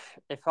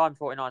if I'm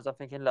 49ers, I'm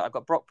thinking, look, I've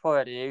got Brock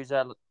Purdy, who's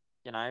like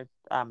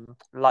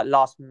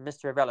last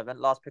Mr. Irrelevant,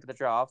 last pick of the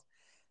draft.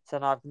 So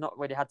now I've not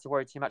really had to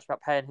worry too much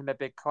about paying him a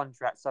big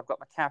contract. So I've got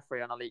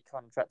McCaffrey on elite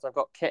contracts. I've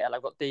got Kittle.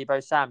 I've got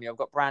Debo Samuel. I've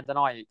got Brandon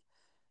Ayuk.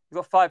 We've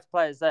got 5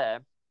 players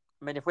there.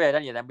 I mean, if we had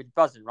any of them, we'd be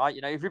buzzing, right?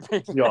 You know,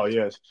 Yeah,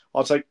 yes.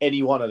 I'll take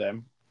any one of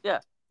them. yeah.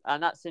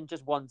 And that's in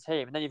just one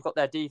team. And then you've got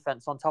their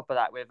defense on top of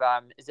that with,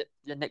 is it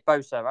Nick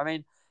Bosa? I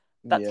mean,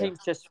 that Yeah. team's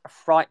just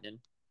frightening.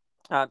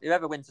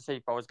 Whoever wins the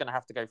Super Bowl is going to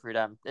have to go through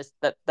them. It's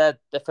that they're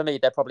for me,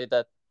 they're probably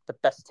the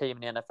best team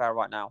in the NFL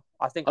right now.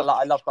 I think I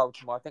love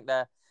Baltimore. I think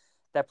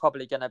they're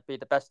probably going to be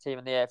the best team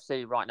in the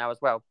AFC right now as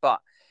well.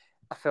 But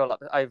I feel like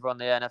over on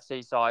the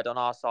NFC side, on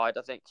our side,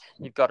 I think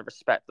you've got to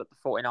respect that the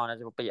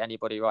 49ers will beat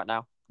anybody right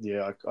now.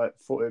 Yeah, I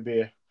thought it'd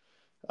be.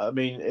 I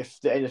mean,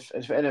 if the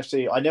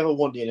NFC, I never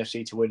want the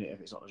NFC to win it if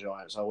it's not the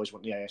Giants. I always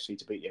want the AFC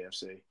to beat the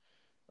NFC.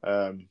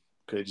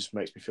 Because it just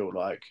makes me feel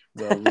like,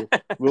 well,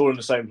 we're all on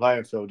the same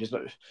playing field. There's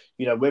no,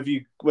 you know, whether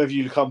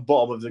you come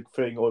bottom of the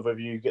thing or whether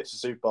you get to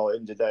Super Bowl at the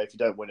end of the day, if you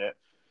don't win it,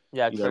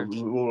 yeah, you true.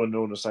 know, we're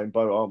all on the same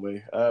boat, aren't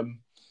we?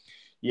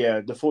 Yeah,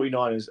 the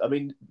 49ers. I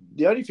mean,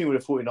 the only thing with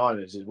the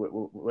 49ers is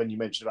when you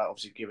mentioned about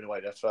obviously giving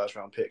away their first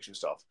round picks and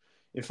stuff.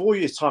 In 4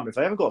 years' time, if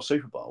they haven't got a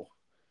Super Bowl,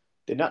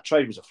 then that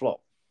trade was a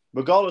flop.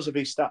 Regardless of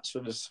his stats for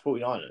the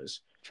 49ers,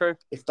 true.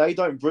 If they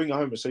don't bring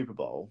home a Super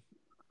Bowl,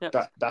 yep.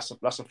 that's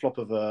a flop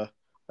of a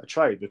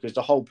trade, because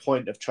the whole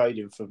point of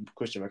trading for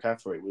Christian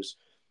McCaffrey was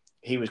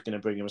he was going to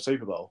bring him a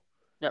Super Bowl.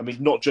 Yep. I mean,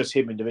 not just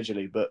him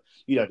individually, but,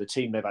 you know, the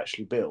team they've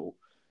actually built.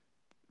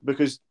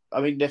 Because,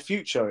 I mean, their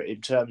future in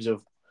terms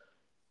of,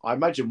 I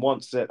imagine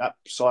once that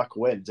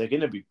cycle ends, they're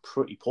going to be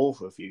pretty poor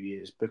for a few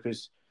years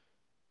because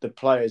the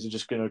players are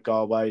just going to go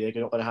away.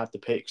 They're not going to have the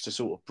picks to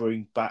sort of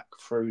bring back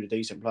through the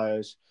decent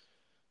players.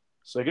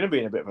 So they're going to be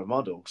in a bit of a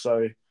muddle.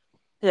 So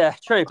yeah,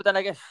 true. But then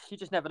I guess you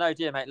just never know,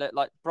 do you, mate? Look,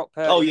 like Brock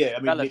Purdy. Oh yeah, I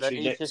mean, relevant.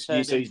 literally He's just next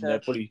year season into... they'll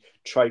probably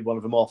trade one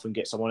of them off and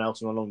get someone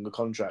else on a longer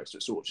contract, so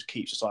it sort of just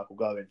keeps the cycle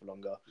going for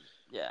longer.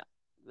 Yeah,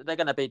 they're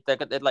going to be.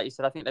 Like you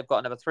said, I think they've got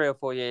another 3 or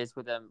 4 years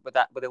with them,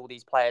 with all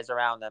these players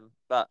around them.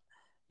 But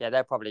yeah,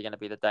 they're probably going to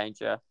be the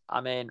danger.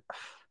 I mean,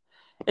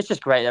 it's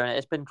just great. I mean,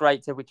 it's been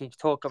great we can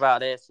talk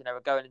about this. You know,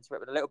 we're going into it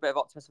with a little bit of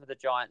optimism with the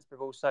Giants, but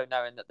also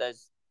knowing that the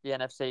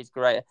NFC is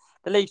great.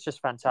 The league's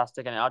just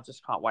fantastic, and I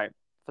just can't wait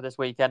for this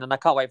weekend, and I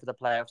can't wait for the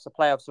playoffs. The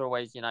playoffs are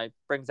always, you know,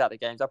 brings out the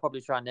games. I'll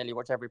probably try and nearly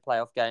watch every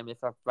playoff game if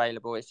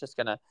available. It's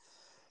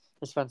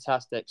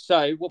fantastic.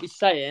 So, what we're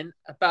saying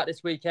about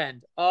this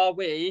weekend? Are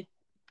we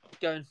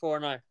going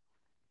 4-0?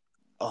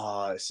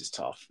 Oh, this is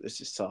tough.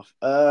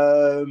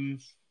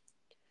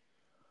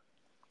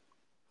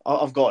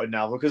 I've got it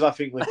now because I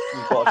think we've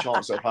got a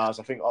chance at pass.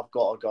 I think I've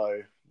got to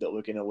go that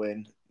we're going to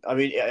win. I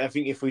mean, I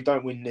think if we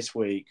don't win this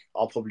week,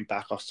 I'll probably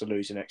back us to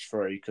lose the next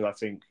 3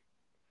 because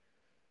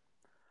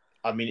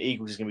I mean,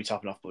 Eagles is going to be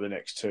tough enough for the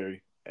next 2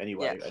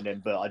 anyway. Yeah.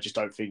 But I just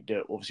don't think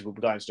that obviously we'll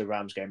be going to the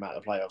Rams game out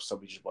of the playoffs, so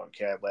we just won't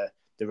care where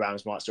the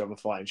Rams might still have a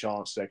fighting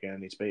chance. They're going to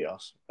need to beat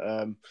us.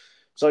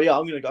 So yeah,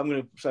 I'm going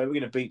to say we're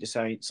going to beat the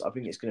Saints. I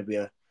think it's going to be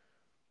a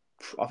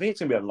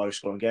low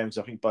scoring game because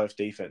I think both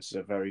defenses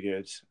are very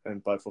good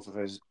and both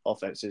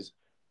offenses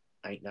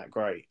ain't that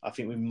great. I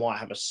think we might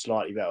have a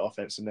slightly better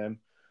offense than them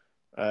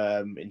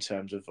in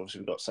terms of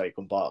obviously we've got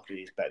Saquon Barkley,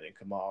 he's better than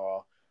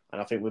Kamara.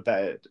 And I think we're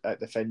better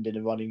at defending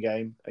the running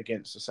game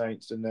against the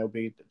Saints than they'll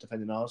be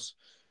defending us,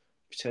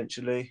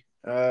 potentially.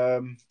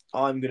 I'm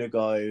going to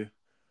go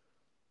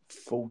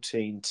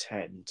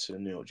 14-10 to the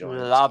New York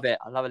Giants. Love it.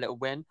 I love a little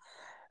win.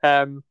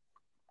 I'm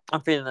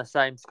feeling the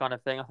same kind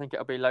of thing. I think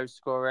it'll be low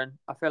scoring.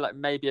 I feel like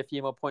maybe a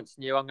few more points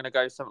than you. I'm going to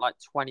go something like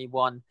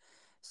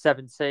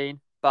 21-17.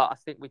 But I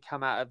think we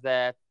come out of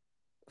there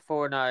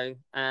 4-0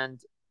 and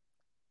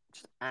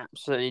just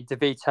absolutely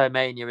DeVito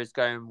Mania is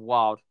going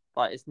wild.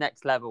 Like, it's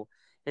next level.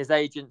 His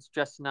agents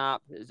dressing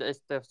up. It's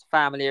the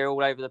family are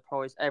all over the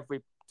place.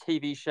 Every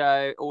TV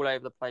show, all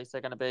over the place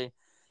they're going to be.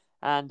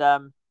 And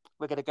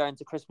we're going to go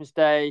into Christmas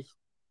Day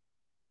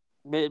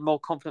more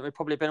confident we've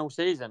probably been all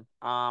season.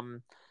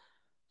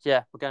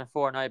 Yeah, we're going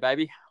 4-0,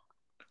 baby.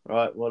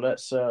 Right, well,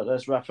 let's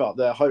wrap it up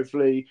there.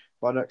 Hopefully,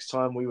 by next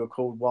time we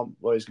record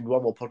there's going to be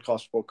one more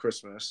podcast before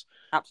Christmas.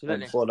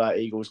 Absolutely. Before that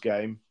Eagles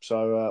game.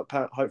 So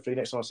hopefully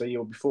next time I see you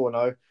will be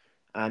 4-0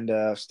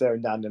 and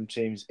staring down them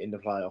teams in the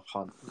playoff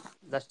hunt.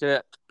 Let's do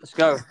it. Let's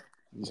go.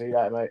 You see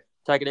that, mate?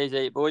 Take it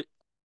easy, boy.